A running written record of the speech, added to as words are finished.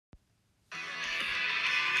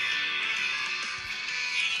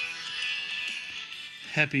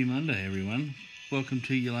Happy Monday, everyone. Welcome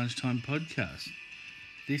to your Lunchtime Podcast.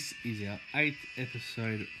 This is our 8th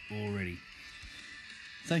episode already.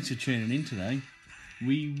 Thanks for tuning in today.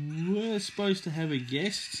 We were supposed to have a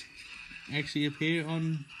guest actually appear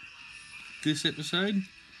on this episode,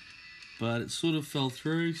 but it sort of fell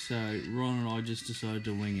through, so Ron and I just decided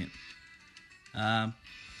to wing it.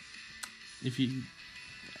 If you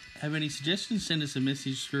have any suggestions, send us a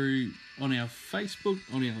message through on our Facebook,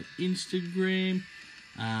 on our Instagram.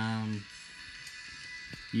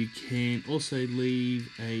 You can also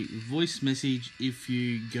leave a voice message if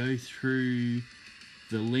you go through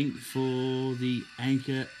the link for the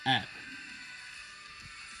Anchor app.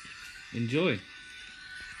 Enjoy.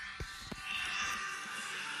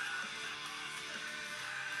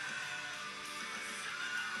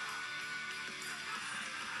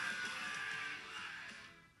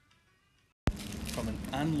 From an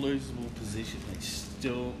unlosable position, they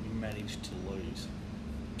still managed to lose.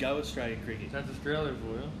 Go Australian cricket. That's Australia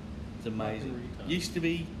for you. It's amazing. Used to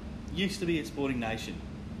be at Sporting Nation.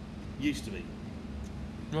 Used to be.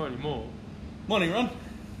 Not anymore. Morning, Ron.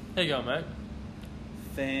 How you going, mate?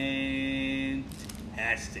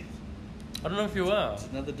 Fantastic. I don't know if you are. It's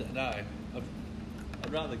another day. No,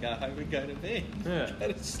 I'd rather go home and go to bed. Yeah.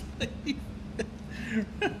 Go to sleep.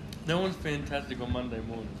 No one's fantastic on Monday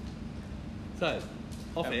morning. So,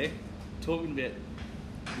 off air, talking about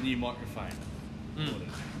the new microphone.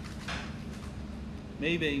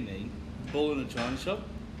 Me being me, ball in a china shop.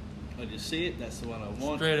 I just see it. That's the one I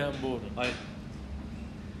want. Straight out and bored. I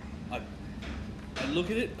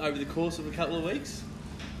look at it over the course of a couple of weeks.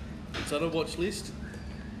 It's on a watch list.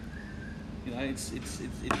 You know, it's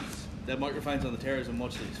that microphone's on the terrorism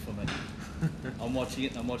watch list for me. I'm watching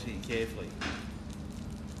it and I'm watching it carefully.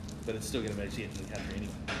 But it's still going to eventually get to the country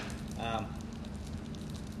anyway.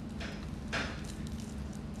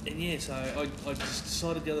 And yeah, so I just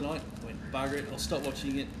decided the other night, I went, bugger it, I'll stop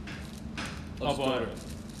watching it. I'll just order it.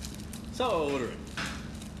 So I order it.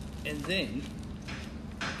 And then...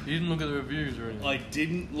 You didn't look at the reviews or anything? I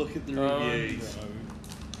didn't look at the reviews.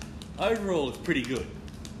 No. Overall, it's pretty good.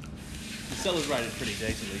 The seller's rated pretty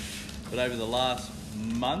decently. But over the last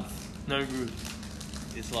month... No good.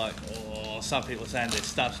 It's like, some people are saying their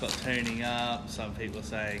stuff's got turning up. Some people are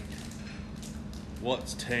saying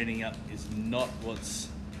what's turning up is not what's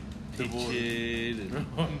pictured. And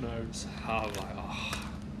Oh no. so I'm like,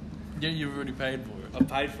 Yeah, you've already paid for it. I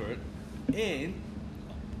paid for it. And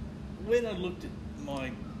when I looked at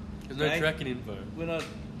my... There's no tracking info. When I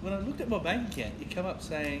looked at my bank account, it come up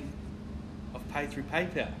saying I've paid through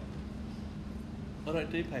PayPal. I don't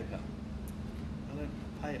do PayPal. I don't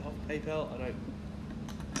pay off PayPal.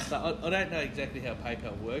 So I don't know exactly how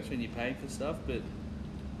PayPal works when you're paying for stuff, but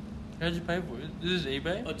How'd you pay for it? This is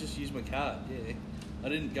eBay? I just used my card. Yeah, I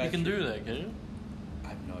didn't go. You can do that, can you? I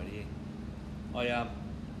have no idea.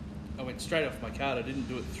 I went straight off my card. I didn't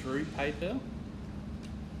do it through PayPal.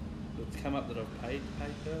 It's come up that I've paid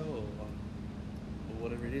PayPal or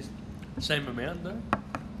whatever it is. Same amount though?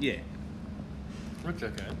 Yeah. That's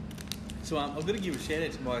okay. So I've got to give a shout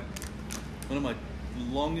out to one of my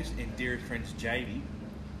longest and dearest friends, JV,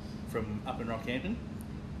 from up in Rockhampton.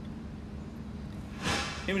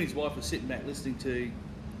 Him and his wife were sitting back listening to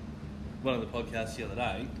one of the podcasts the other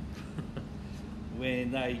day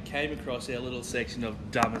when they came across our little section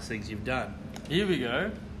of dumbest things you've done. Here we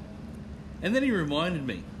go. And then he reminded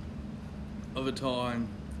me of a time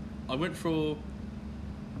I went for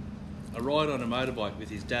a ride on a motorbike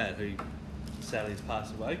with his dad, who sadly has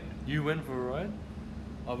passed away. You went for a ride?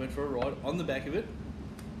 I went for a ride on the back of it.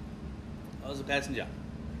 I was a passenger.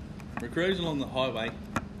 We're cruising along the highway,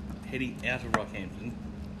 heading out of Rockhampton,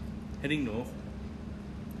 heading north,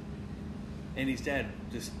 and his dad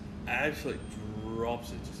just absolutely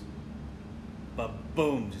drops it, just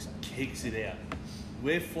boom, just kicks it out.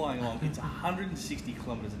 We're flying along. It's 160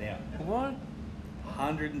 kilometres an hour. What?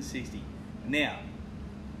 160. Now,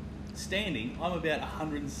 standing, I'm about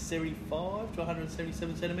 175 to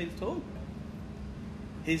 177 centimetres tall.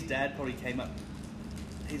 His dad probably came up,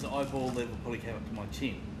 his eyeball level probably came up to my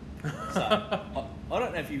chin. So, I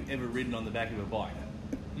don't know if you've ever ridden on the back of a bike.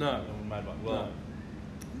 No. On a motorbike. Well,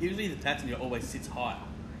 usually the passenger always sits higher.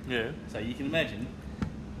 Yeah. So you can imagine,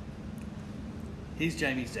 here's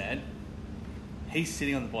Jamie's dad. He's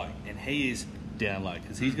sitting on the bike and he is down low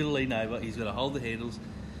because he's got to lean over, he's got to hold the handles,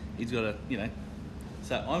 he's got to,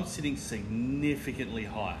 So I'm sitting significantly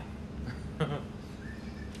higher. And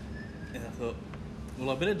I thought, well,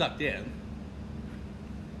 I better duck down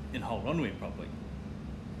and hold on to him properly.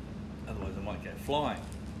 Otherwise I might go flying.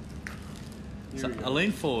 So I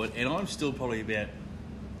lean forward and I'm still probably about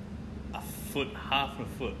a foot, half a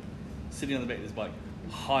foot, sitting on the back of this bike,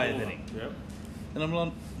 higher than him. Yep.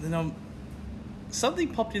 And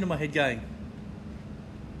something popped into my head going,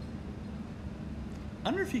 I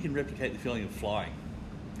wonder if you can replicate the feeling of flying.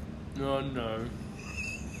 Oh, no.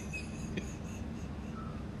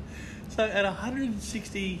 So at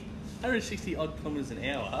 160 odd kilometres an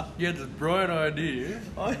hour, You had this bright idea.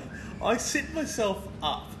 I set myself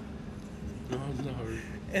up Oh, no.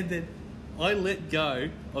 and then I let go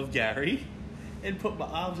of Gary and put my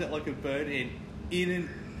arms out like a bird, and in an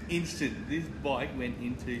instant this bike went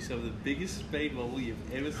into some of the biggest speed wobble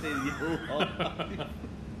you've ever seen in your life.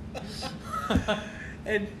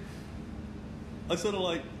 And I sort of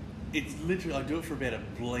like, it's literally, I do it for about a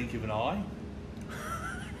blink of an eye.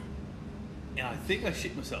 And I think I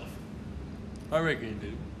shit myself. I reckon you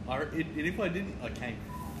did. And if I didn't, I came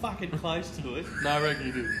fucking close to it. No, I reckon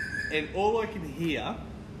you did. And all I can hear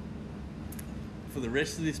for the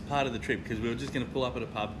rest of this part of the trip, because we were just going to pull up at a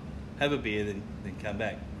pub, have a beer, then come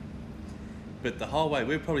back. But the whole way,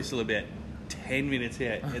 we're probably still about 10 minutes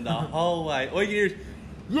out. And the whole way, all you hear is,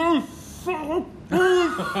 you fucking,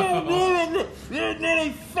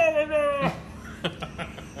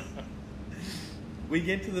 we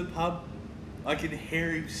get to the pub, I can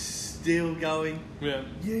hear him still going, Yeah.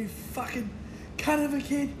 you fucking cunt of a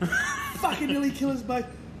kid, fucking nearly kill us both,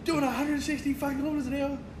 doing 160 fucking kilometres an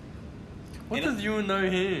hour. What And does you and no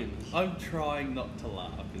hands? I'm trying not to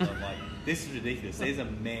laugh because I'm like, this is ridiculous. There's a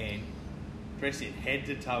man dressed in head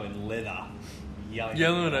to toe in leather,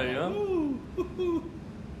 Yelling at you. Ooh.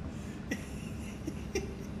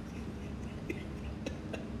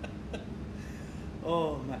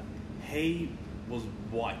 Oh man, he was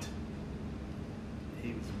white. He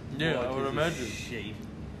was Yeah, white I would as a imagine. sheet.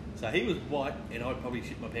 So he was white, and I probably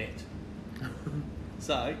shit my pants.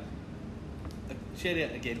 So, shout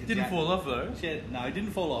out again to Didn't Jack. fall off though. No, it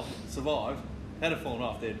didn't fall off. Survived. Had it fallen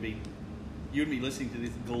off, you'd be listening to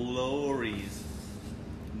this glorious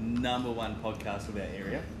 #1 podcast of our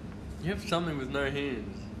area. You have something with no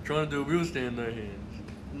hands. Trying to do a wheel stand, no hands.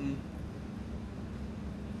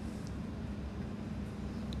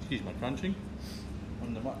 Excuse my crunching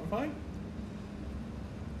on the microphone.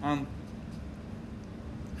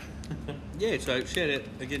 Yeah, so shout out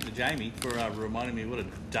again to Jamie for reminding me what a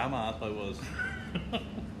dumbass I was.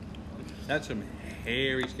 That's some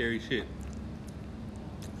hairy, scary shit.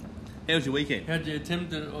 How was your weekend? How'd you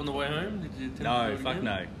attempt it on the way home? Did you attempt No, to do it fuck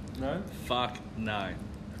again? no. No? Fuck no.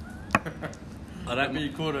 I I don't, mean,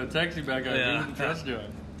 you caught a taxi back home. Yeah. He wouldn't trust you.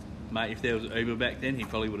 mate. If there was Uber back then, he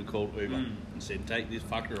probably would have called Uber Mm. and said, "Take this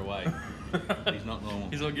fucker away. He's not normal."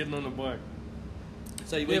 He's not getting on the bike.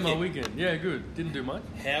 So your Yeah, weekend, my weekend. Yeah, good. Didn't do much.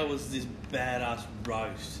 how was this badass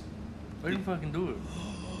roast? I didn't fucking do it.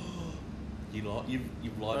 You've lied.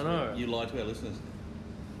 I To know. you lied to our listeners.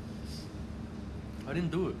 I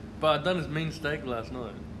didn't do it. But I done his mean steak last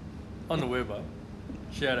night. On the Weber.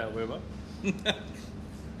 Shout out Weber.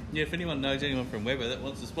 Yeah, if anyone knows anyone from Weber that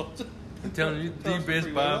wants to sponsor, I'm telling you, Tell the us best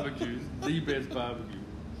free Weber. barbecues. The best barbecue.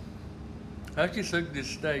 I actually soaked this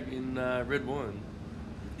steak in red wine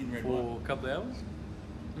in red for wine. a couple of hours.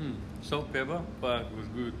 Salt, pepper, but it was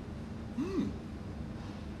good.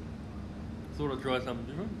 Thought I'd try something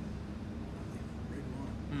different. Red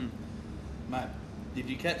wine. Mate, did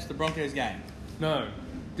you catch the Broncos game? No.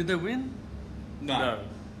 Did they win? No.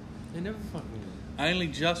 They never fucking win. Only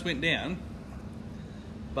just went down,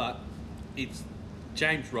 but it's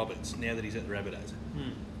James Roberts now that he's at the Rabbitohs.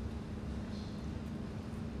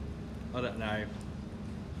 I don't know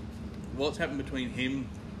what's happened between him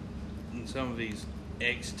and some of his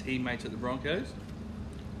ex-teammates at the Broncos,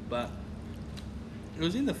 but it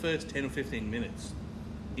was in the first 10 or 15 minutes,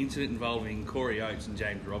 incident involving Corey Oates and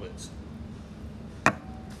James Roberts. The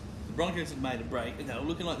Broncos had made a break and they were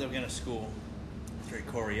looking like they were going to score through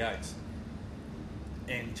Corey Oates.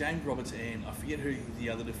 And James Roberts and I forget who the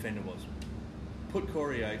other defender was, put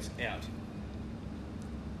Corey Oates out.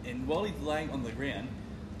 And while he's laying on the ground,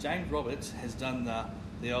 James Roberts has done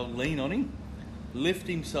the old lean on him, lift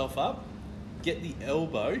himself up, get the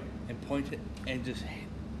elbow and point it and just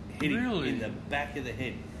hit him Really? in the back of the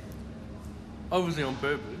head. Obviously on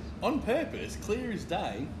purpose. On purpose, clear as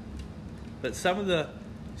day. But some of the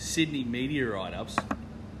Sydney media write-ups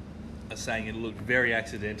are saying it looked very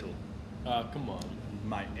accidental, Ah, come on.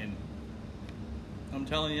 mate. And I'm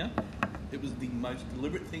telling you, it was the most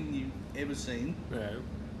deliberate thing you've ever seen. Yeah.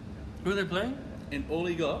 Who are they playing? And all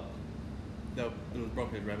he got, it was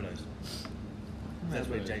Broncos Rabbitohs. That's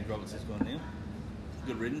where Rabbitohs. James Roberts has gone now.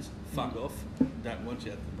 Good riddance. Fuck off. Don't want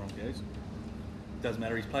you at the Broncos. Doesn't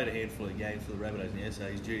matter. He's played a handful of games for the Rabbitohs now, so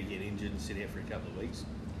he's due to get injured and sit out for a couple of weeks.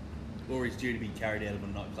 Or he's due to be carried out of a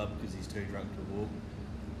nightclub because he's too drunk to walk.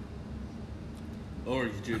 Or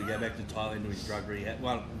he's due to go back to Thailand to his drug rehab.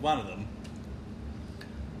 One of them.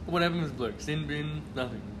 What happened to this bloke? Sin bin,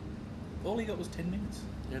 nothing. All he got was 10 minutes.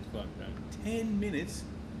 That's fucked up. 10 minutes.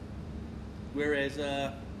 Whereas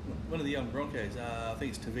one of the young Broncos, I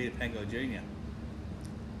think it's Tavita Pangai Jr.,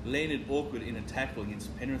 landed awkward in a tackle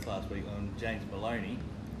against Penrith last week on James Maloney,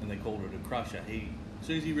 and they called it a crusher. As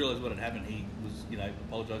soon as he realised what had happened, he was,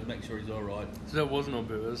 apologising, making sure he's all right. So that wasn't on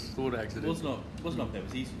purpose. Thought accident. It wasn't on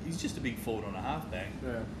purpose. He's just a big forward on a halfback.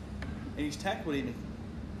 Yeah. And he's tackled him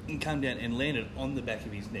and come down and landed on the back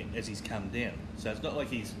of his neck as he's come down. So it's not like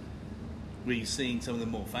where you're seeing some of the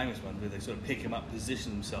more famous ones where they sort of pick him up,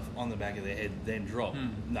 position himself on the back of their head, then drop.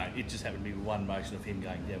 No, it just happened to be one motion of him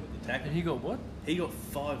going down with the tackle. And he got what? He got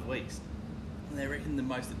 5 weeks. And they reckon the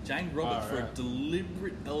most that James Roberts, for a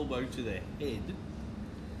deliberate elbow to the head,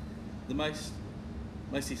 the most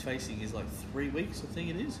he's facing is like 3 weeks, I think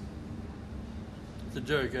it is. It's a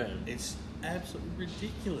joke, eh? It's absolutely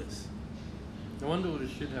ridiculous. No wonder all this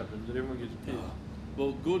shit happens, that everyone gets pissed.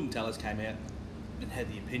 Well, Gordon Tallis came out and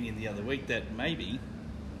had the opinion the other week that maybe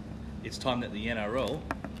it's time that the NRL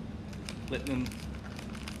let them,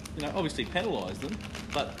 obviously penalise them,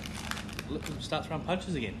 but let them start throwing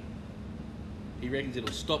punches again. He reckons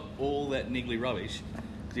it'll stop all that niggly rubbish.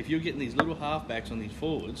 Because if you're getting these little halfbacks on these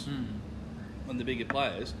forwards, on the bigger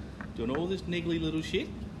players, doing all this niggly little shit.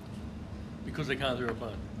 Because they can't throw a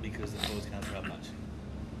punch. Because the forwards can't throw a punch.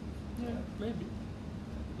 Yeah, maybe.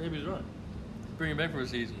 Maybe he's right. Bring him back for a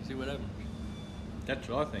season, see what happens. That's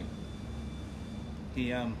what I think.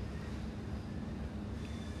 A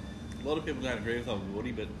lot of people don't agree with old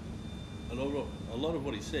Gordy, but a lot of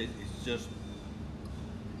what he says is just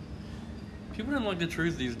people don't like the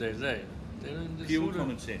truth these days, eh? They don't just pure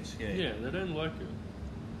common sense. Yeah. Yeah, they don't like it.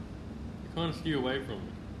 They kind of steer away from it.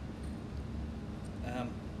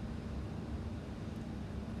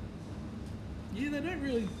 Yeah, they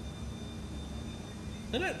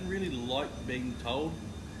don't really like being told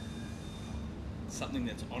something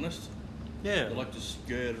that's honest. Yeah. They like to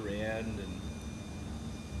skirt around and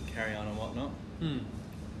carry on and whatnot.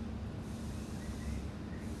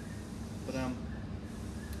 But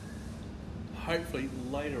hopefully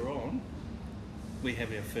later on we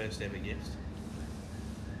have our first ever guest.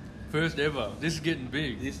 First ever. This is getting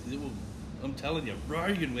big. I'm telling you,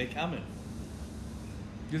 Rogan, we're coming.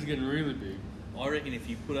 This is getting really big. I reckon if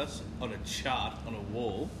you put us on a chart on a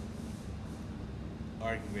wall,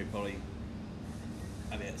 I reckon we're probably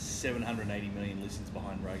about 780 million listens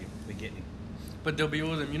behind Rogan. We're getting him. But they'll be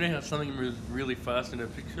awesome. You know how something moves really fast in a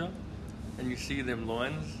picture, and you see them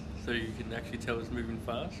lines, so you can actually tell it's moving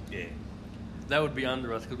fast? Yeah. That would be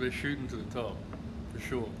under us, because we're shooting to the top, for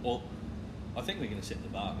sure. Well, I think we're going to set the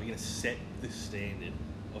bar. We're going to set the standard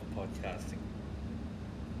of podcasting.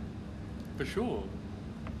 For sure.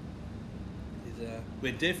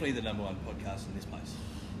 We're definitely the number one podcast in this place.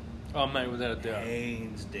 Oh, mate, without a doubt.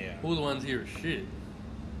 Hands down. All the ones here are shit.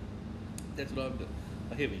 That's what I've got.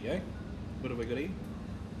 Oh, here we go. What have we got here?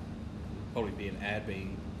 Probably be an ad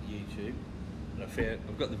being YouTube. But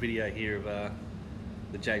I've got the video here of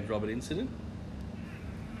the James Robert incident.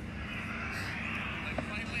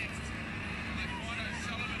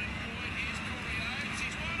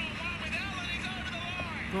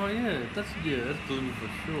 Oh yeah, that's blue for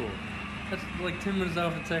sure. That's like 10 minutes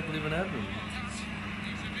after the tackle even happened.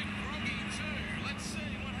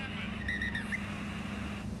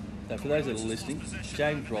 Now, for those that are listening,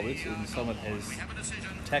 James Roberts and someone has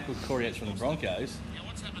tackled Corey Oates from the Broncos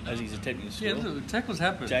as he's attempting to score. Yeah, the tackles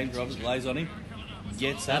happen. James Roberts lays on him,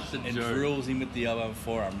 gets up That's a and joke. drills him with the elbow and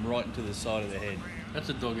forearm right into the side of the head. That's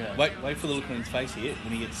a dog act. Wait for the look on his face here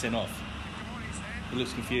when he gets sent off. He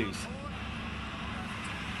looks confused.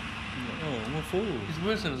 Oh, I'm a fool. He's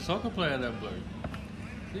worse than a soccer player, that bloke.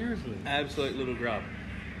 Seriously. Absolute little grub.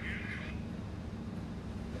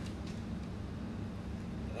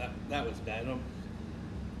 That was bad.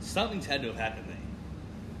 Something's had to have happened there.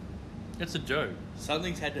 That's a joke.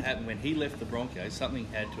 Something's had to happen when he left the Broncos. Something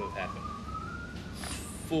had to have happened.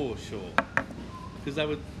 For sure. Because they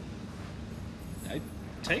were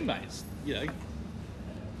teammates,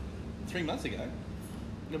 3 months ago.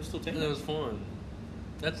 They were still teammates. That was fine.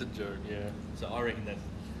 That's a joke, yeah. So I reckon that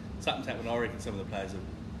something's happened. I reckon some of the players have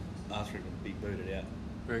asked for him to be booted out.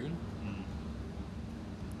 Reckon?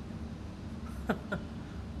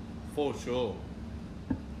 For sure.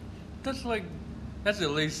 That's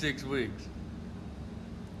at least 6 weeks.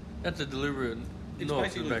 That's a deliberate It's knock to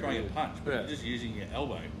basically the back throwing of a the punch, but yeah. you're just using your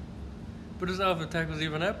elbow. But it's after the tackles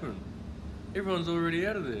even happen. Everyone's already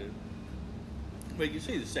out of there. But you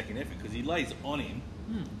see the second effort because he lays on him,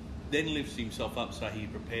 then lifts himself up so he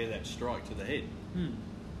prepare that strike to the head.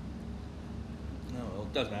 No, well,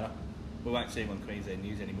 it doesn't matter. We won't see him on Queensland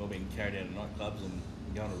News anymore, being carried out of nightclubs and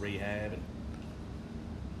going to rehab. And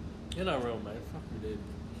NRL, mate, fucking dead.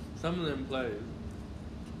 Some of them players,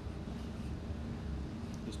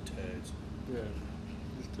 just turds. yeah,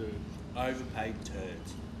 just turds. Overpaid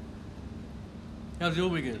turds. How's your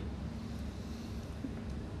weekend?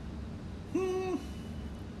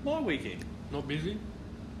 My weekend. Not busy?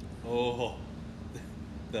 Oh,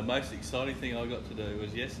 the most exciting thing I got to do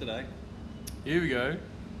was yesterday. Here we go.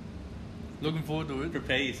 Looking forward to it.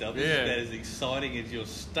 Prepare yourself. This Yeah. is about as exciting as your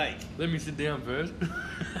steak. Let me sit down first.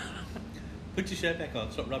 Put your shirt back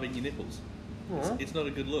on. Stop rubbing your nipples. Alright. It's not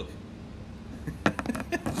a good look.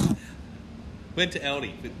 Went to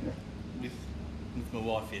Aldi with my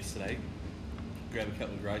wife yesterday. Grab a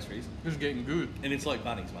couple of groceries. It's getting good. And it's like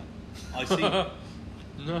Bunnings, mate. I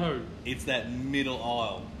see No. it's that middle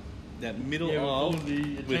aisle. That middle Yeah, aisle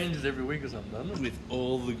it changes every week or something, doesn't it? with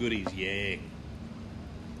all the goodies, yeah.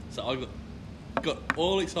 So I got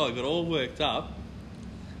all excited, got all worked up,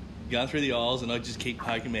 going through the aisles, and I just keep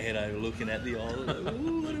poking my head over, looking at the aisle. Like,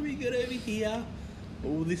 ooh, what do we got over here?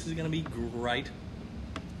 Oh, this is going to be great.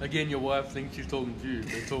 Again, your wife thinks she's talking to you,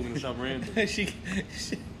 but talking to some random. she,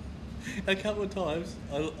 a couple of times,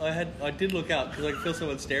 I did look up because I could feel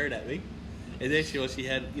someone staring at me, and there she was. She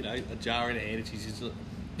had a jar in her hand, and she's just like, "Do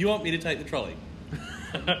you want me to take the trolley?"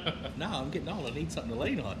 No, I'm getting old. I need something to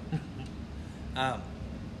lean on.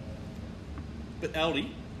 But Aldi,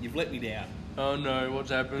 you've let me down. Oh no, what's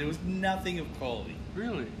happened? There was nothing of quality.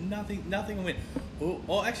 Really? Nothing. I went.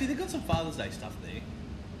 Oh, actually, they've got some Father's Day stuff there.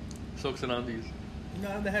 Socks and undies.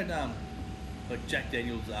 No, they had like Jack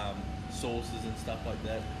Daniel's sauces and stuff like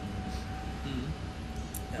that.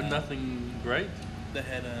 But nothing great. They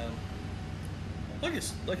had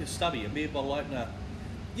like a stubby, a beer bottle opener.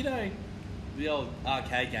 You know, the old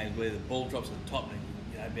arcade games where the ball drops at the top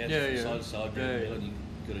and bounces from side to side, and you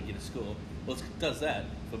got to get a score. Well, it does that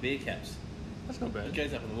for beer caps. That's not bad. It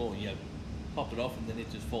goes up on the wall, and you pop it off, and then it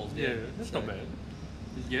just falls down. Yeah, that's not bad.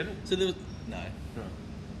 Did you get it? So there was no.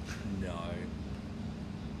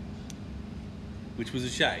 Which was a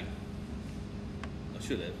shame. I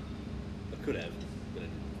should have. I could have, but I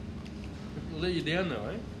didn't. It'll let you down though,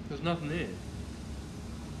 eh? There's nothing there.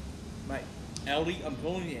 Mate, Aldi, I'm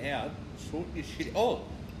calling you out. Sort your shit. Oh,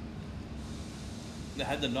 they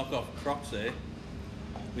had the knockoff Crocs there.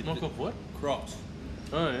 Knockoff what? Crocs.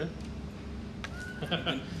 Oh yeah.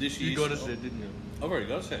 And this You year's- got a set, didn't you? I've already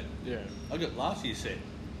got a set. Yeah. I got last year's set.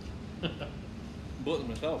 Bought them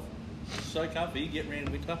myself. So comfy. Get round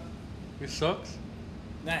in winter. With socks?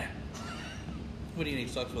 Nah. What do you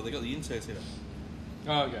need socks for? They got the inserts in it.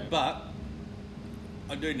 Oh, okay. But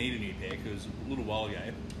I do need a new pair because a little while ago,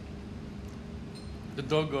 The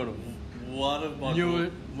dog got them. one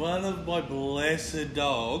of my blessed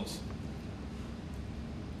dogs,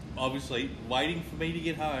 obviously waiting for me to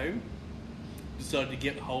get home, decided to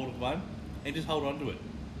get hold of one and just hold on to it,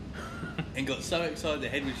 and got so excited the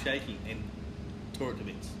head was shaking and tore it to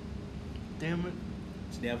bits. Damn it.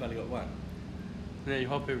 So now I've only got one. Now you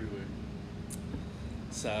hop everywhere.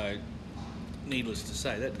 So, needless to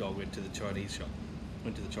say, that dog went to the Chinese shop,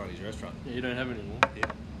 went to the Chinese restaurant. Yeah, you don't have it anymore.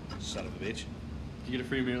 Yeah, son of a bitch. Did you get a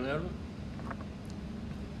free meal out of it?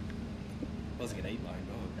 Wasn't gonna eat my own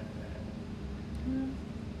dog.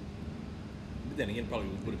 But then again, probably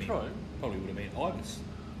would have been. Try it. Probably would have been Ibis.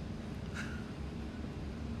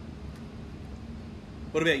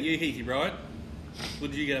 What about you, Heathy Bryant?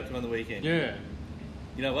 What did you get up to on the weekend? Yeah.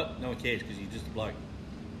 You know what? No one cares because you're just a bloke.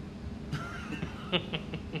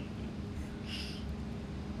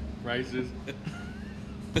 Racist.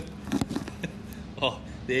 Oh,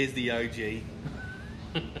 there's the OG.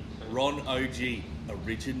 Ron OG,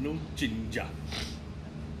 original ginger.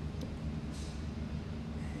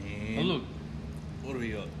 And Oh look, what do we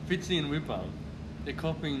got? Fitzy and Whipper. They're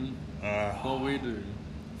copying what we do.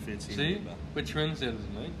 Fitzy See? and Whipper. We're trendsetters,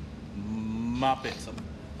 mate. Muppets.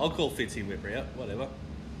 I'll call Fitzy and Whipper out, whatever.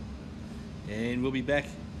 And we'll be back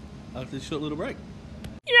after this short little break.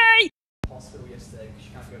 Hospital yesterday because she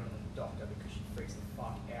can't go to the doctor because she freaks the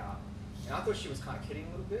fuck out. And I thought she was kind of kidding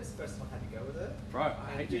a little bit. It's the first time I had to go with her. Right,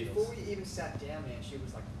 I And hate dude, needles. before we even sat down, man, she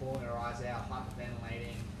was like bawling her eyes out,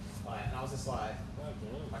 hyperventilating. And I was just like,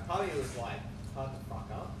 part of you was like, hard to fuck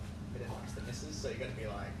up, but then like it's the missus, so you got to be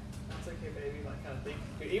like, that's okay, baby, like kind of thing.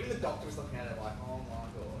 But even the doctor was looking at it like, oh my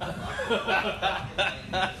god.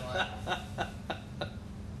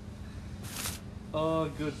 Oh,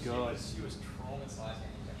 good God. She was traumatizing.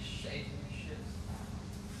 Like shaking and shit.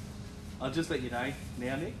 I'll just let you know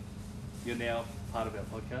now, Nick, you're now part of our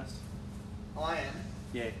podcast. I am.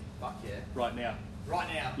 Yeah, Fuck yeah. right now.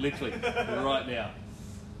 Right now. Literally, right now.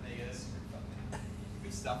 There you go. This is good fuck.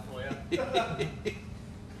 some stuff for you.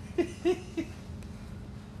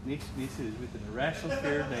 Nick's missus with an irrational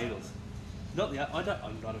fear of needles. I'm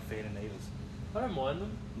not a fan of needles. I don't mind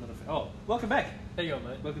them. I'm not a fan. Oh, welcome back. How you going,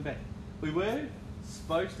 mate? Welcome back. We were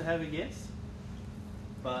supposed to have a guest,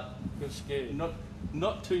 but You're scared.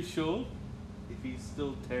 not too sure if he's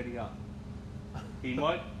still turning up. He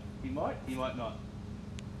might not.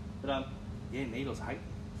 But yeah, needles, hate.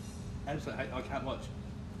 Absolutely hate. I can't watch.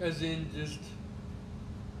 As in just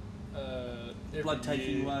every Blood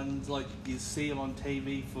taking year, ones, like you see them on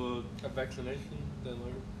TV for. a vaccination. Don't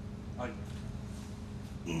like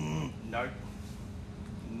it. No.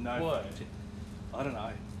 No. Why? I don't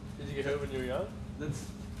know. Did you get hurt when you were young?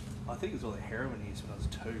 I think it was all the heroin he used when I was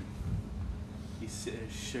 2. You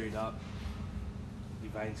shoot up,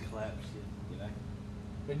 your veins collapse, you know.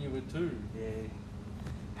 When you were 2? Yeah.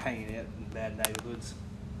 Hanging out in bad neighbourhoods,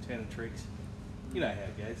 turning tricks. You know how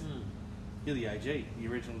it goes. Mm. You're the OG, the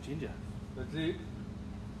original ginger. That's it.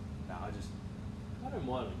 No, I don't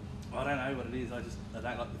mind them. I don't know what it is. I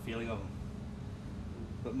don't like the feeling of them.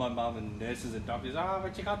 But my mum and nurses and doctors, oh,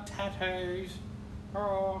 but you got tattoos.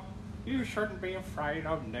 Oh, you shouldn't be afraid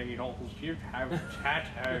of needles. You have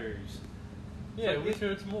tattoos. Yeah, So which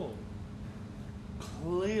hurts more?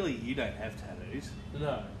 Clearly, you don't have tattoos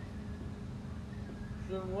No.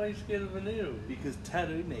 So why are you scared of a needle? because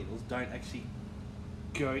tattoo needles don't actually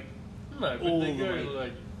go. No, but all they the go way.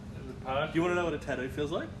 like the part. Do you want to know what a tattoo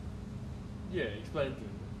feels like? Yeah, explain to me.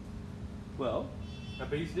 Well, A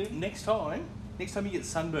bee sting? next time you get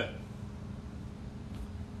sunburnt,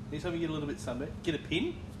 next time you get a little bit sunburnt, get a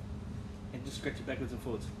pin and just scratch it backwards and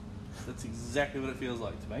forwards. That's exactly what it feels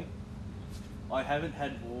like to me. I haven't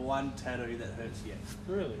had one tattoo that hurts yet.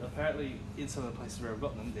 Really? Apparently, in some of the places where I've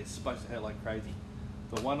got them, they're supposed to hurt like crazy.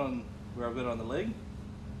 The one on where I've got it on the leg,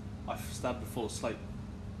 I started to fall asleep.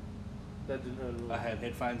 That didn't hurt at all. I had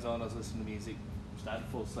headphones on, I was listening to music, started to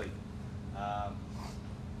fall asleep.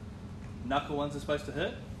 Knuckle ones are supposed to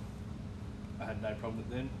hurt. I had no problem with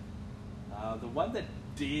them. The one that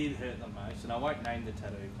did hurt the most, and I won't name the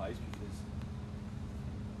tattoo place because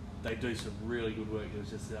they do some really good work. It was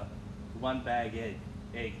just one bag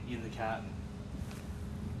egg in the carton.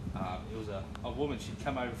 It was a woman, she'd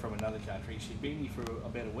come over from another country. She'd been here for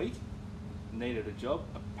about a week, needed a job.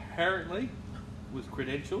 Apparently was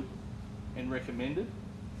credentialed and recommended.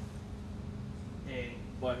 And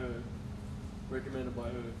By her. Recommended by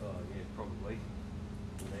her. oh yeah, probably.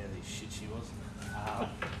 Lousy shit she was.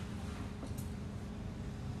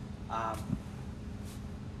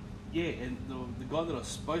 Yeah, and the guy that I was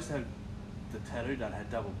supposed to have the tattoo done had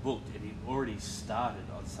double booked, and he'd already started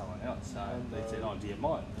on someone else. So they said, "Oh, do you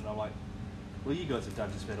mind?" And I'm like, "Well, you guys have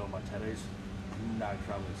done just about all my tattoos, no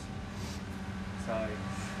troubles." So,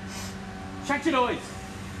 shut your noise.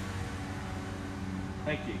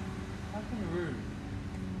 Thank you. How can you rude?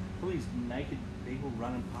 All these naked people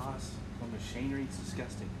running past on machinery, it's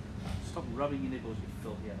disgusting. Stop rubbing your nipples, you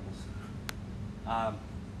filthy animals.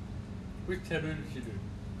 Which tattoo did she do?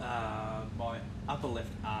 My upper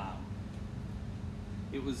left arm.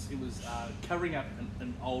 It was covering up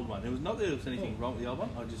an old one. It was not that there was anything wrong with the old one.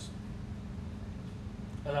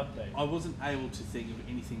 An update. I wasn't able to think of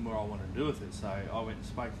anything more I wanted to do with it. So I went and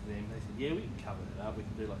spoke to them. They said, "Yeah, we can cover it up. We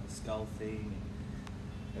can do like a skull thing,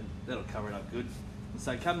 and that'll cover it up good." And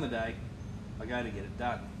so come the day, I go to get it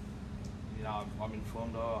done. You know, I'm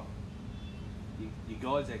informed. Oh, you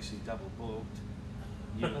guys actually double booked.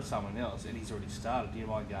 You and someone else, and he's already started. Do you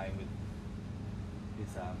mind going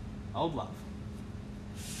with Old Love?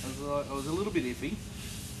 I was a little bit iffy.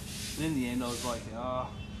 But in the end, I was like, oh,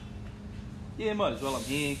 yeah, might as well. I'm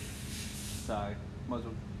here, so might as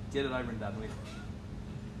well get it over and done with.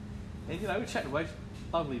 And you know, we chatted away.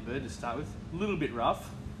 Lovely bird to start with. A little bit rough.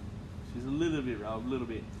 She's a little bit rough. A little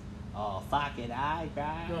bit. Oh, fuck it,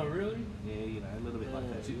 bro. No, really? Yeah, you know, a little bit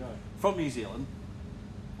like that. She's yeah. from New Zealand.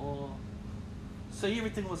 Oh. So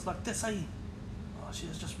everything was like this, eh? Oh, she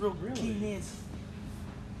was just real Really? keen ears.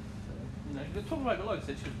 So, you know, but talking about it, like I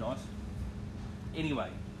said, she was nice. Anyway,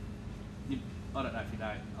 I don't know if you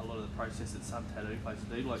know a lot of the process that some tattoo places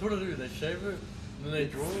do. Like, So what do they do? They shave it, and then they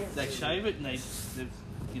draw it? they shave it and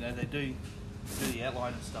they do the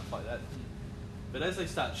outline and stuff like that. But as they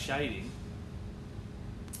start shading,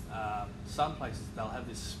 some places they'll have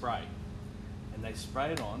this spray, and they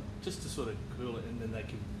spray it on just to sort of cool it, and then they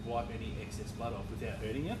can wipe any excess blood off without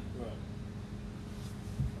hurting you.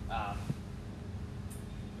 Right.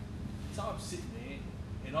 So I'm sitting there,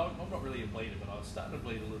 and I'm not really a bleeder, but I was starting to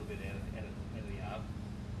bleed a little bit out of the arm.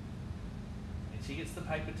 And she gets the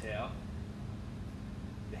paper towel,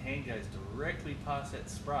 the hand goes directly past that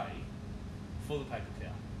spray for the paper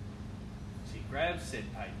towel. She grabs said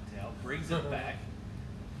paper towel, brings it back,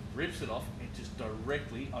 rips it off, and just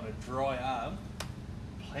directly on a dry arm,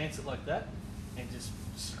 plants it like that, and just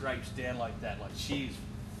scrapes down like that. Like she's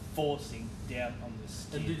forcing down on the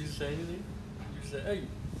skin. And did you say anything? Did you say, hey?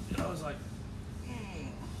 And I was like,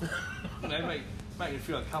 you know, make me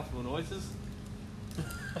feel uncomfortable noises.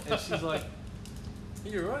 And she's like,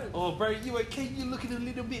 You're right. oh, bro, you okay? You're looking a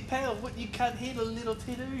little bit pale. What, you can't handle a little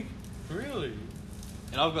tattoo? Really?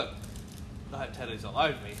 And I've got tattoos all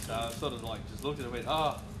over me, so I sort of like just looked at it and went,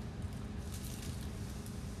 oh.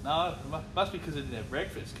 No, it must be because I didn't have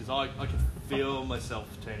breakfast, because I can feel myself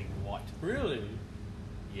turning white. Really?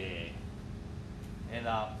 Yeah. And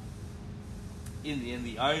in the end,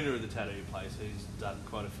 the owner of the tattoo place, who's done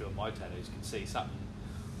quite a few of my tattoos, could see something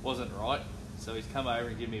wasn't right. So he's come over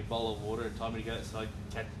and given me a bowl of water and told me to go outside,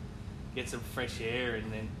 get some fresh air,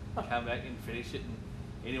 and then come back and finish it. And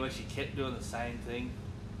anyway, she kept doing the same thing.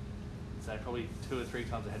 So probably 2 or 3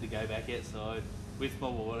 times I had to go back outside with my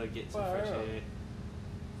water, get some fresh air.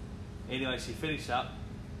 Anyway, she finished up.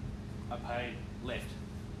 I paid, left.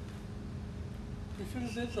 You should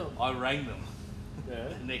have said something. I rang them. Yeah.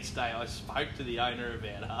 The next day, I spoke to the owner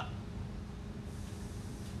about her.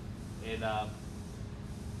 And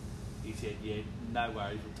he said, yeah, no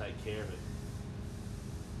worries, we'll take care of it.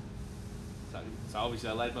 So obviously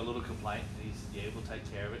I laid my little complaint. And he's, yeah, we'll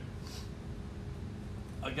take care of it.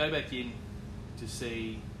 I go back in to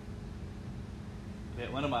see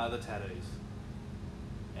about one of my other tattoos.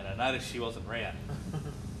 And I noticed she wasn't around.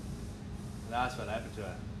 And I asked what happened to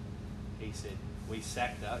her. He said, we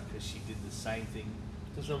sacked her because she did the same thing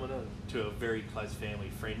To someone else. to a very close family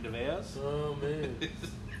friend of ours. Oh, man.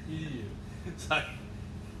 Idiot. So,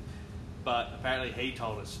 but apparently he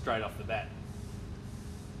told us straight off the bat,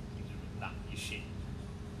 nah, you shit.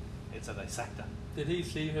 And so they sacked her. Did he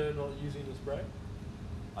see her not using the spray?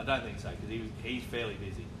 I don't think so, because he's fairly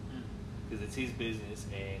busy. Because it's his business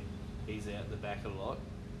and he's out the back a lot,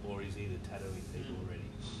 or he's either tattooing people already.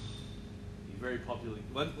 He's very popular.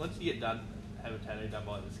 Once you get done, have a tattoo done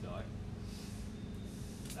by this guy.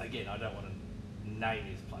 Again, I don't want to name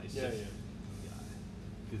his place. Yeah, just,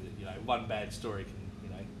 because you know, one bad story can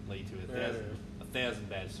lead to a thousand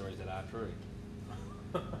bad stories that aren't true.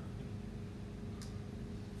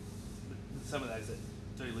 Some of those that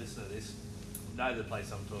do listen to this know the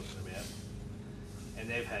place I'm talking about, and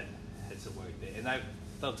they've had some work there, and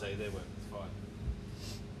they'll tell you their work is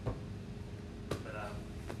fine. But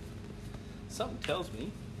something tells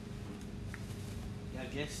me our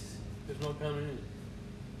guest It's not coming in.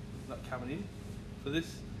 not coming in for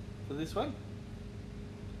this one.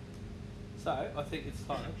 So I think it's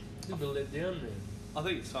time. A little bit let down, man. I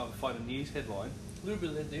think it's time to find a news headline. A little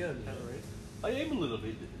bit let down, man. I am a little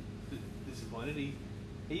bit disappointed.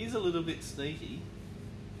 He is a little bit sneaky.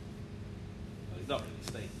 Well, he's not really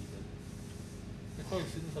sneaky, He's probably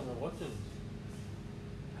sitting somewhere watching us.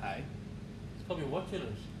 but hey, He's probably watching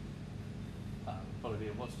us. probably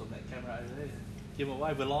being watched on that camera over there. Give him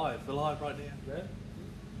away. We're live right now. Yeah?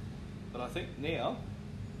 But I think now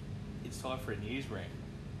it's time for a news rant.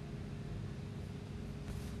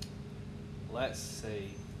 Let's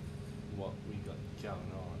see what we got going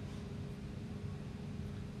on.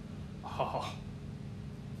 Oh,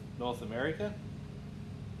 North America.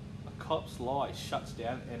 A cop's lie shuts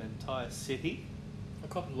down an entire city. A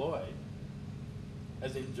cop lied.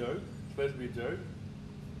 As in joke? Supposed to be a joke?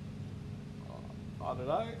 I don't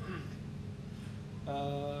know.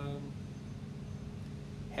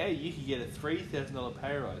 How you could get a $3,000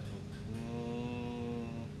 pay rise.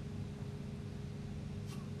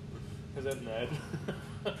 Is that an ad?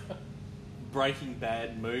 Breaking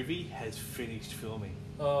Bad movie has finished filming.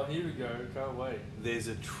 Oh, here we go. Can't wait. There's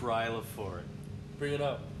a trailer for it. Bring it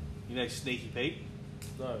up. You know Sneaky Pete?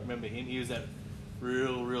 No. Remember him? He was that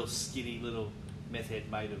real skinny little meth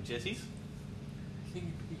head mate of Jesse's.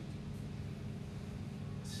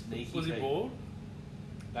 Sneaky Was he Pete. bald?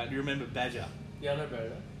 Do you remember Badger? Yeah, I know about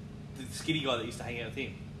it. The skinny guy that used to hang out with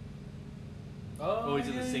him. Oh, Always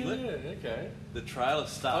in the singlet? Yeah, okay. The trailer I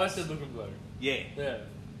starts. said looking bloke. Yeah. Yeah.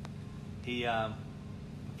 He,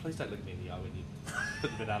 please don't look me in the eye when you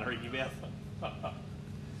put the banana in your mouth.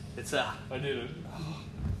 It's, I didn't.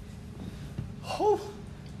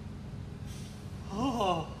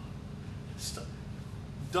 Stop.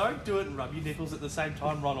 Don't do it and rub your nipples at the same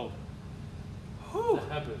time, Ronald. It's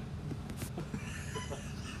a habit.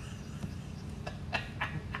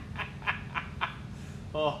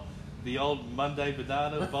 Oh, the old Monday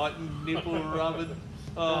banana biting, nipple rubbing. Can't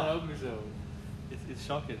Oh, help myself. it's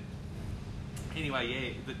shocking. Anyway,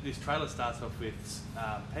 yeah, this trailer starts off with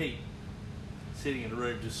Pete sitting in a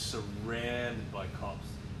room just surrounded by cops.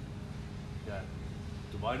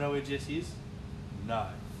 go, do I know where Jesse is? No.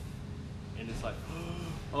 And it's like,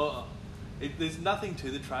 there's nothing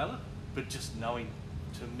to the trailer, but just knowing,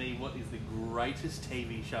 to me, what is the greatest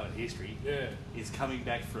TV show in history is coming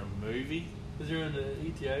back for a movie. Is there an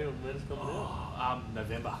ETA on when it's coming out?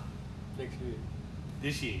 November. Next year.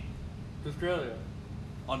 This year. Australia?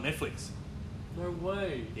 On Netflix. No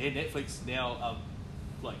way. Yeah, Netflix now,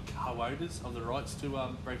 like, co-owners of the rights to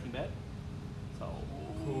Breaking Bad. So,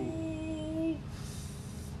 Cool.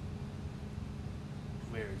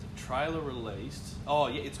 Where is it? Trailer released. Oh,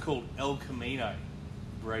 yeah, it's called El Camino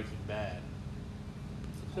Breaking Bad.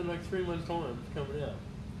 So in like 3 months' time, it's coming out.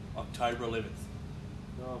 October 11th.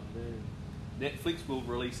 Oh, man. Netflix will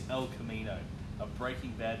release El Camino, a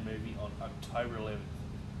Breaking Bad movie, on October 11th.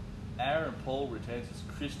 Aaron Paul returns as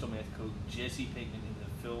crystal meth called Jesse Pinkman in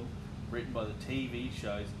the film, written by the TV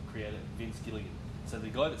show's creator Vince Gilligan. So the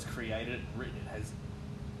guy that's created it and written it has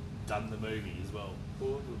done the movie as well.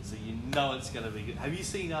 Awesome. So you know it's going to be good. Have you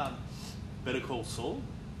seen Better Call Saul?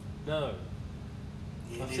 No.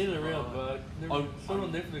 Yeah, I've seen it around, but never, it's not I'm-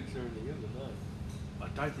 on Netflix or anything, is it? No. I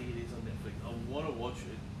don't think it is on Netflix. I want to watch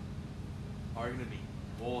it. I reckon it'd be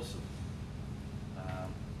awesome.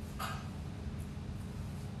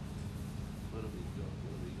 What have we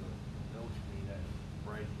got? El Camino,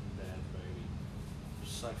 Breaking Bad movie. I'm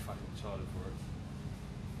so fucking excited for it.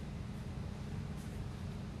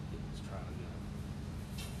 Get this trailer going.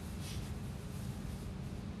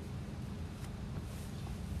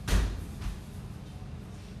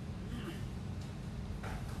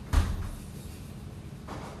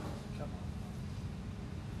 Come on.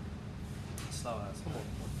 Slow ass. Come on.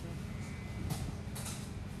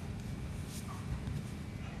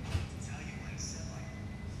 Tell you what he said like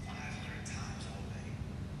 500 times already.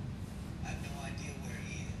 I have no idea where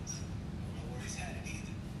he is. Don't know where he's headed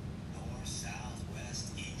either. North, south,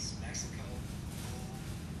 west, east, Mexico.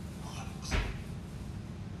 I'll have a clue.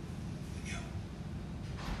 But yo,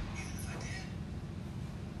 even if I did,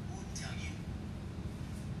 I wouldn't tell you.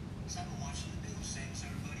 'Cause I've been watching the news same as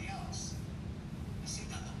everybody else. I see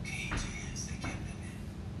that little cage of his they kept him in.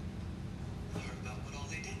 I heard about what all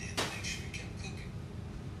they did to him to make sure he kept cooking.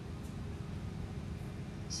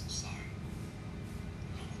 So sorry.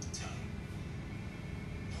 I don't know what to tell you.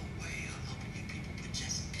 No way I'm helping you people put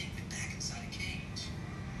Jesse Pinkman back inside a cage.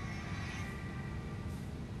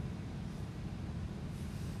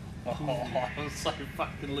 Oh, I'm so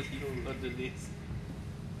fucking looking forward to this.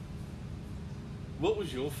 What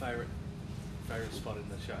was your favourite spot in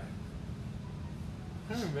the show?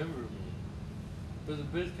 I can't remember it, man. But the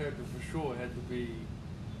best character for sure had to be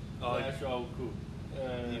Oh, Ash Old Cook.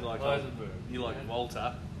 You like Heisenberg. You like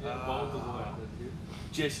Walter. Yeah, Walter's the one. That's it.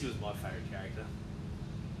 Jesse was my favourite character.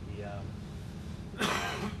 He,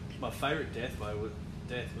 my favourite death was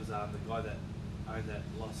the guy that owned that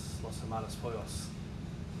Los Hermanos Pollos,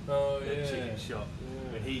 Oh, that yeah. chicken shop.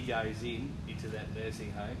 Yeah. When he goes into that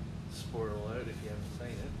nursing home, spoiler alert if you haven't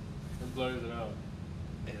seen it, And blows it out.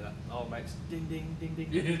 and old mate's ding ding ding ding.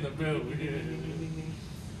 Yeah, in the bell, ding, ding, yeah. ding, ding, ding, ding.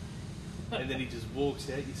 And then he just walks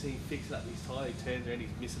out. You see him fixing up his tie. He turns around. He's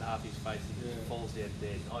missing half his face. He just Yeah. falls down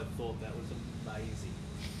dead. I thought that was amazing.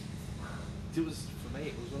 It was, for me.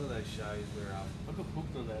 It was one of those shows where I got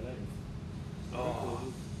hooked on that, eh?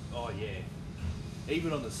 oh yeah.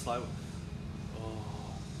 Even on the slow.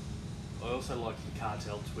 I also liked the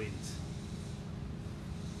Cartel Twins.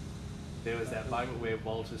 There was that moment where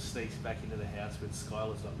Walter sneaks back into the house when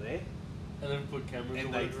Skylar's not there. And then put cameras And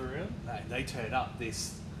or they, whatever around. no, they turn up.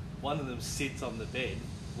 One of them sits on the bed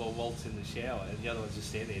while Walt's in the shower, and the other one's just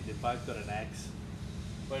standing there. They've both got an axe,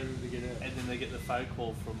 Waiting for him to get out. and then they get the phone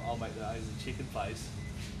call from old mate that owns the chicken place,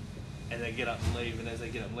 and they get up and leave. And as they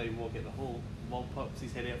get up and leave, walk out the hall, Walt pops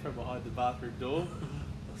his head out from behind the bathroom door.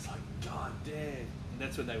 It's like, God damn! And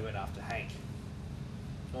that's when they went after Hank.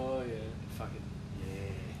 Oh, yeah. Fucking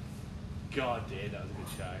yeah! God damn, that was a good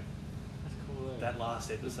show. That's cool, eh? That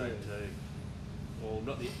last episode Yeah. too. Well,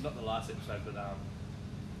 not the last episode, but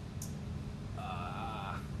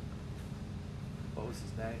what was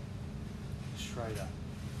his name? Schrader.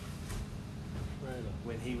 Right.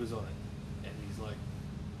 When he was on it, and he's like,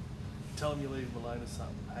 "Tell him you leave him alone or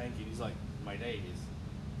something, Hank." And he's like, "My name is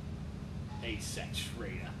Asac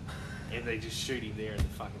Schrader," and they just shoot him there in the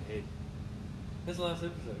fucking head. That's the last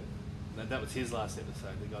episode. And that was his last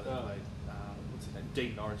episode. The guy that Oh. played what's his name?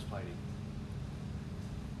 Dean Norris played him.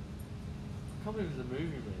 I can't believe it was a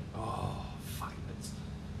movie, man. Oh, fuck.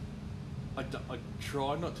 I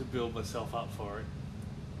try not to build myself up for it.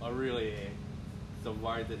 I really am. 'Cause I'm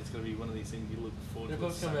worried that it's going to be one of these things you look forward They've to.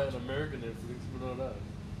 both so come out much. on American Netflix, but not us.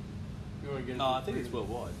 You want to get it No, for I think it's free.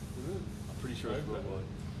 worldwide. Is it? I'm pretty sure it's Okay. worldwide.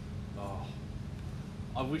 Oh,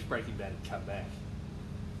 I wish Breaking Bad had come back,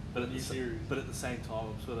 but New series. but at the same time,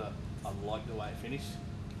 I like the way it finished.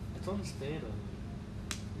 It's on Stan.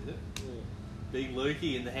 Is it? Yeah. Big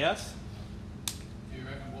Lukey in the house. Do you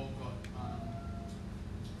reckon Walt got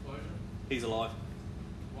closure? He's alive.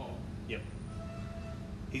 Walt? Yep.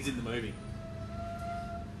 He's in the movie.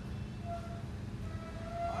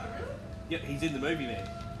 Oh, really? Yep, he's in the movie, man.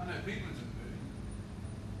 I know Pigman's in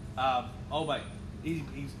the movie. Oh mate,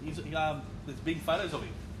 there's big photos of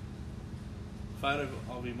him. Photo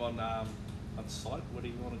of him on site. What do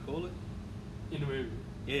you want to call it? In the movie.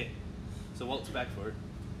 Yeah. So Walt's back for it.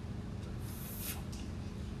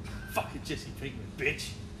 Fucking Jesse Pinkman,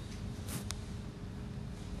 bitch.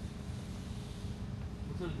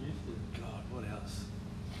 What's on YouTube? God, what else?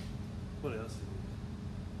 What else?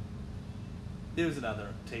 There was another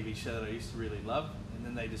TV show that I used to really love, and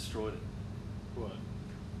then they destroyed it. What?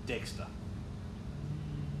 Dexter.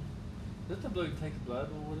 Is that the bloke who takes blood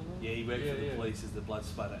or whatever? Yeah, he worked for the police as the blood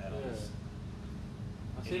spatter analyst.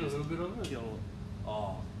 I've seen a little bit of it.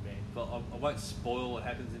 Oh man, but I won't spoil what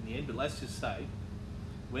happens in the end. But let's just say,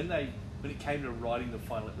 when it came to writing the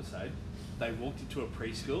final episode, they walked into a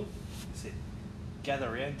preschool and said, "Gather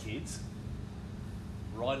around, kids.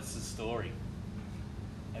 Write us a story."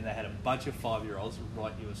 And they had a bunch of 5-year-olds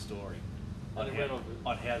write you a story And it went off it.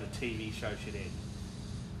 on how the TV show should end.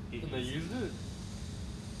 And they used it?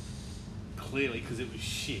 Clearly, because it was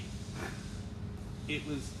shit. It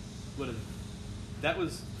was that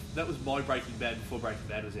was my Breaking Bad before Breaking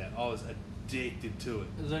Bad was out. I was addicted to it.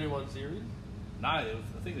 There's only one series? No, I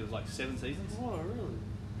think there was like 7 seasons. Oh, really?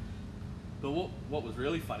 But what was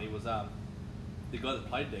really funny was the guy that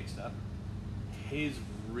played Dexter, his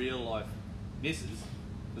real life missus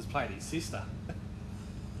was playing his sister.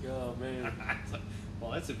 Oh, man. It's like,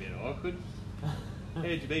 well, that's a bit awkward. How'd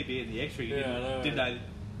you be being the extra? You Yeah, I know. didn't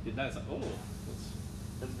know. It's like, oh,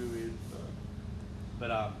 That'd be weird.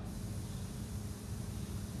 but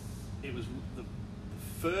it was the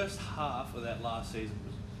first half of that last season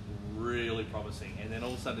was really promising, and then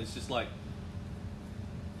all of a sudden it's just like,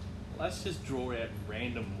 let's just draw out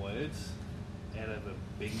random words out of a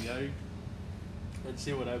bingo And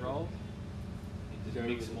see what I roll and just Go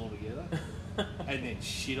mix with them it. all together, and then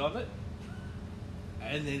shit on it,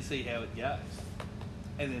 and then see how it goes,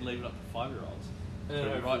 and then leave it up to 5-year-olds And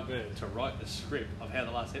then hope for the best. to write the script of how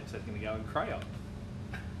the last episode's going to go in crayon.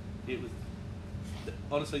 It was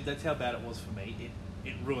honestly, that's how bad it was for me.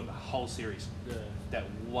 It ruined the whole series. Yeah. That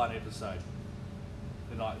one episode.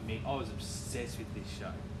 And I was obsessed with this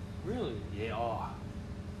show. Really? Yeah. Oh.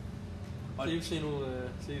 So you've seen all the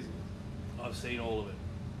seasons? I've seen all of it,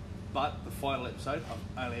 but the final episode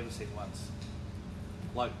I've only ever seen once.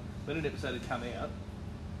 Like when an episode had come out,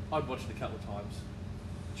 I'd watch it a couple of times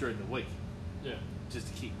during the week, Yeah. just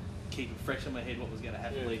to keep it fresh in my head what was going to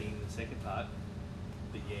happen Yeah. leading into the second part.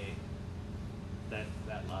 But yeah, that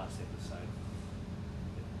last episode.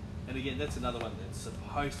 And again, that's another one that's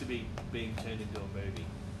supposed to be being turned into a movie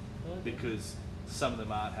Okay. because some of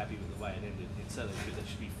them aren't happy with the way it ended. And so they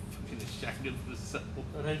should be fucking ashamed of themselves.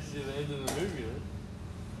 I'd hate to see the end of the movie then.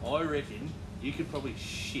 I reckon you could probably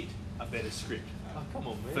shit a better script Oh, come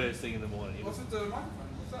on, man. first thing in the morning. What's with the microphone?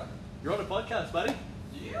 What's that? You're on a podcast, buddy.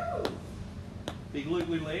 Yeah. Big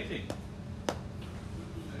Lulu Landing.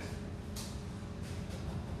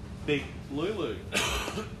 Big Lulu.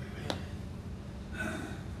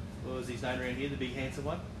 What was his name around here? The big handsome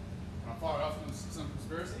one? Can I fire off some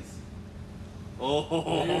conspiracies?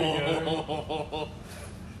 Oh. There you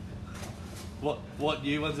What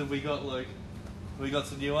new ones have we got, Luke? We got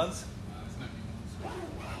some new ones? There's no new ones. No new ones.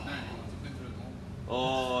 I've been through them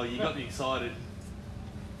all. Oh, you got me excited.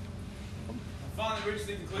 I finally reached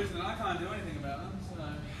the conclusion that I can't do anything about them, so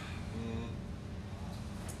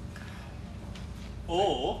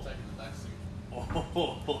Or, taking the back seat.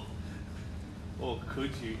 or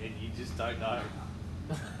could you, and you just don't know.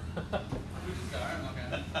 We just go home like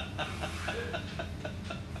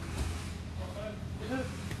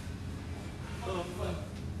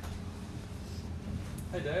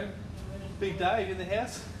Hey, Dave. Big Dave in the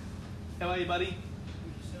house. How are you, buddy?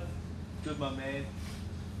 Good, my man.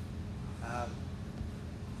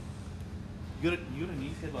 You got a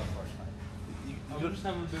news headline for us, mate. I'm just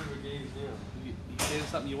having a bit of a gaze now. You got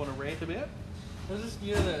something you want to rant about? There's this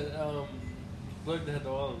that bloke that had the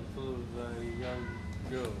island full of young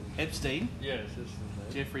girls. Epstein, Yes, that's his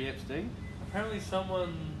name. Jeffrey Epstein. Apparently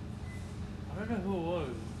someone, I don't know who it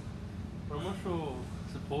was, but I'm not sure,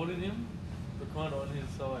 supported him, but kind of on his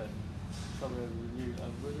side. Somewhere over the news.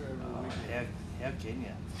 I've read it over the weekend. How can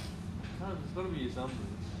you? There's got to be something.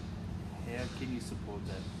 How can you support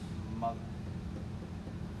that mother?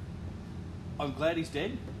 I'm glad he's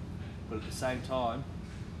dead, but at the same time,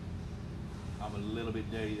 I'm a little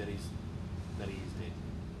bit dirty that he is dead.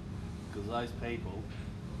 Because those people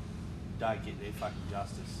don't get their fucking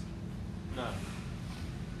justice. No.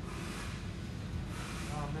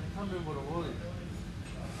 Oh man, I can't remember what it was.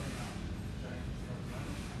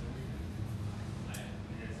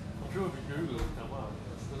 I'm sure if you Google it, it'll come up.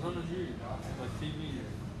 It was on the news, like TV.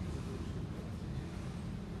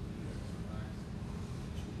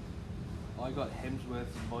 I got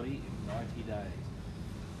Hemsworth's body in 90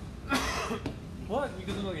 days. What? You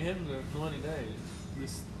could look like Hemsworth for 90 days.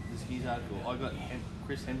 This news article. I got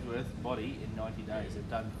Chris Hemsworth's body in 90 days.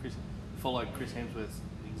 They've followed Chris Hemsworth's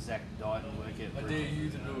exact diet and workout. I dare you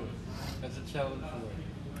to do it. That's a challenge for them.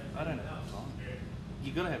 I don't have time.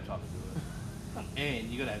 You got to have time to do it, and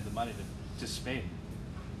you got to have the money to spend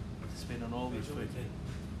on all these food.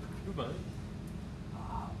 Good mate.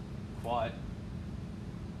 Quiet,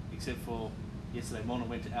 except for yesterday morning.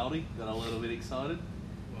 Went to Aldi, got a little bit excited,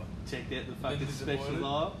 checked out the fucking special disappointed?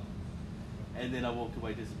 aisle, and then I walked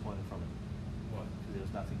away disappointed from it What? because there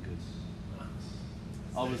was nothing good.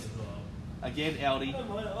 I was again Aldi. I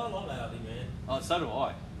love Aldi, man. Oh, so do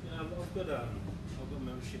I. You know, I've got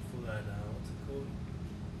membership for that. What's it called?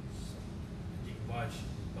 You can buy shit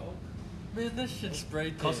in bulk. Man, that shit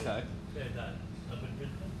sprayed Costco. Yeah, that up in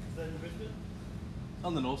Brisbane. Is that in Brisbane?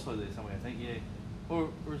 On the north side there somewhere, I think. Yeah. Or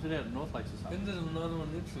is it out in North Lakes or Then something? there's another one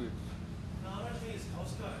in Ipswich. No, I don't think it's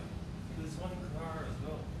Costco. There's one in Carrara as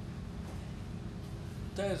well.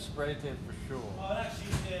 That's spray tan for sure. Oh, it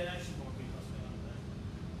actually might be Costco. I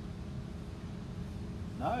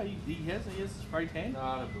don't know. No, he has spray tan. No,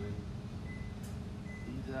 I don't believe it.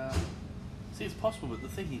 He's see, it's possible, but the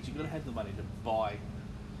thing is, you've got to have the money to buy.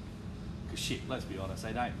 Because shit, let's be honest,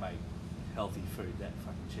 they don't make healthy food that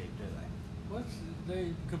fucking cheap, do they?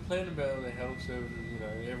 They complain about the health services, you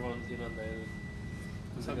know, everyone's inundated.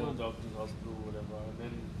 Because they So, go well- to doctor's hospital or whatever, and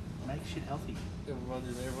then Make shit healthy.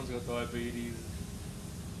 everyone's got diabetes.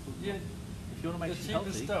 Yeah, If you want to the make shit cheapest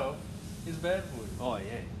healthy, stuff is bad for you. oh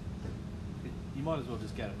yeah, you might as well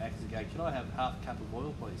just go to Mac's and go, can I have half a cup of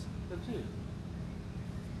oil, please? That's it.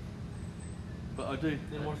 But I do.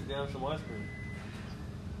 Then wash it down with some ice cream.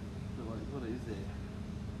 But like, what is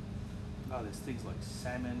there? Oh, there's things like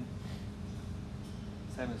salmon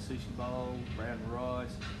sushi bowl, brown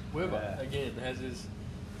rice. Weber, again, has this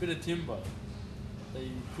bit of timber.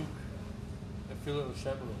 They cook a fillet of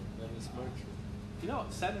salmon on and it smokes it. You know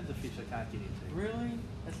what? Salmon's a fish I can't get into. Really?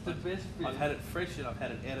 That's the best fish. I've had it fresh and I've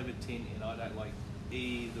had it out of a tin, and I don't like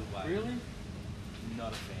either way. Really?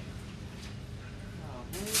 Not a fan. Oh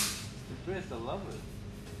man, it's the best. I love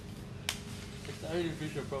it. It's the only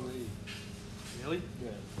fish I probably eat. Really?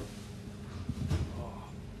 Yeah. Oh,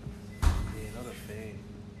 yeah, not a fan.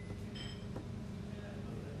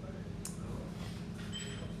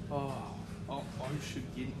 Oh, I should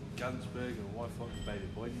get Gunsberg and White Fox Baby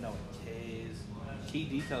Boy. No one cares. Key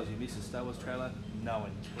details you miss in Star Wars trailer. No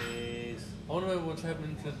one cares. I want to know what's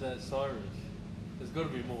happening to that Cyrus. There's got to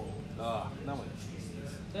be more. Oh, no one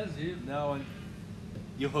cares. That's it. No one.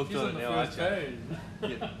 You're hooked She's on on it the now, aren't first you?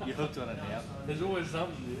 page. You're hooked on it now. There's always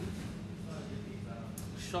something, dude.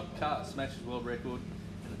 Shot car smashes world record.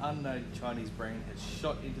 An unknown Chinese brand has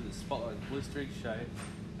shot into the spotlight blistering show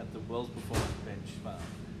at the World's Performance Benchmark,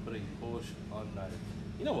 putting Porsche on notice.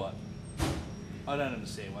 You know what? I don't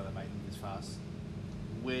understand why they're making this fast.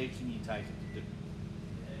 Where can you take it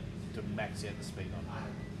to max out the speed on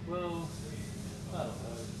it? Well, I don't know.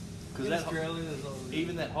 Because In that Australia, there's not really...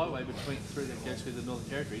 even that highway through that goes through the Northern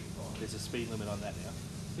Territory, there's a speed limit on that now.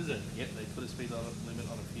 Is it? Yep, they put a speed limit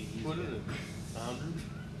on a few years What ago. is it? 100?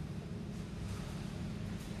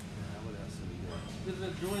 What else have we got? There's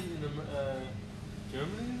a joint in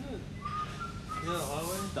Germany, is it? You know the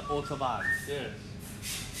highway? The Autobahn. Yes.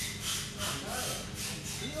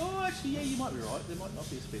 Oh, actually, yeah, you might be right. There might not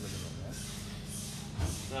be a speed limit on that.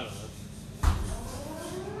 I don't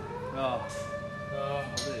know. Oh, Oh,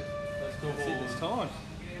 that's it. let's go That's it. It's forward. time.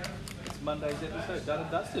 It's Monday's episode. Done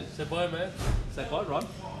and dusted. Say bye, man. Say bye, Ron.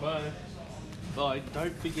 Bye. Bye.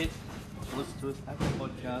 Don't forget to listen to us at Apple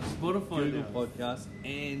Podcasts, Spotify Google now. Podcasts,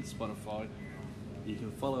 and Spotify. You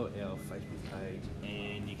can follow our Facebook page,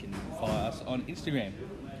 and you can follow us on Instagram.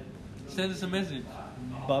 Send us a message.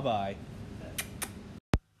 Bye bye.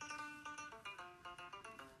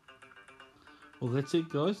 Well, that's it,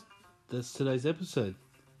 guys. That's today's episode.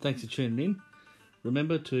 Thanks for tuning in.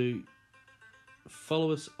 Remember to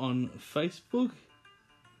follow us on Facebook,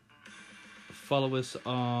 follow us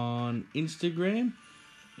on Instagram,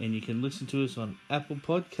 and you can listen to us on Apple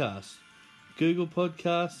Podcasts, Google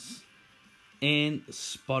Podcasts, and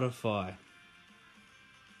Spotify.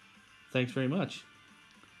 Thanks very much.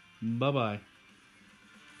 Bye bye.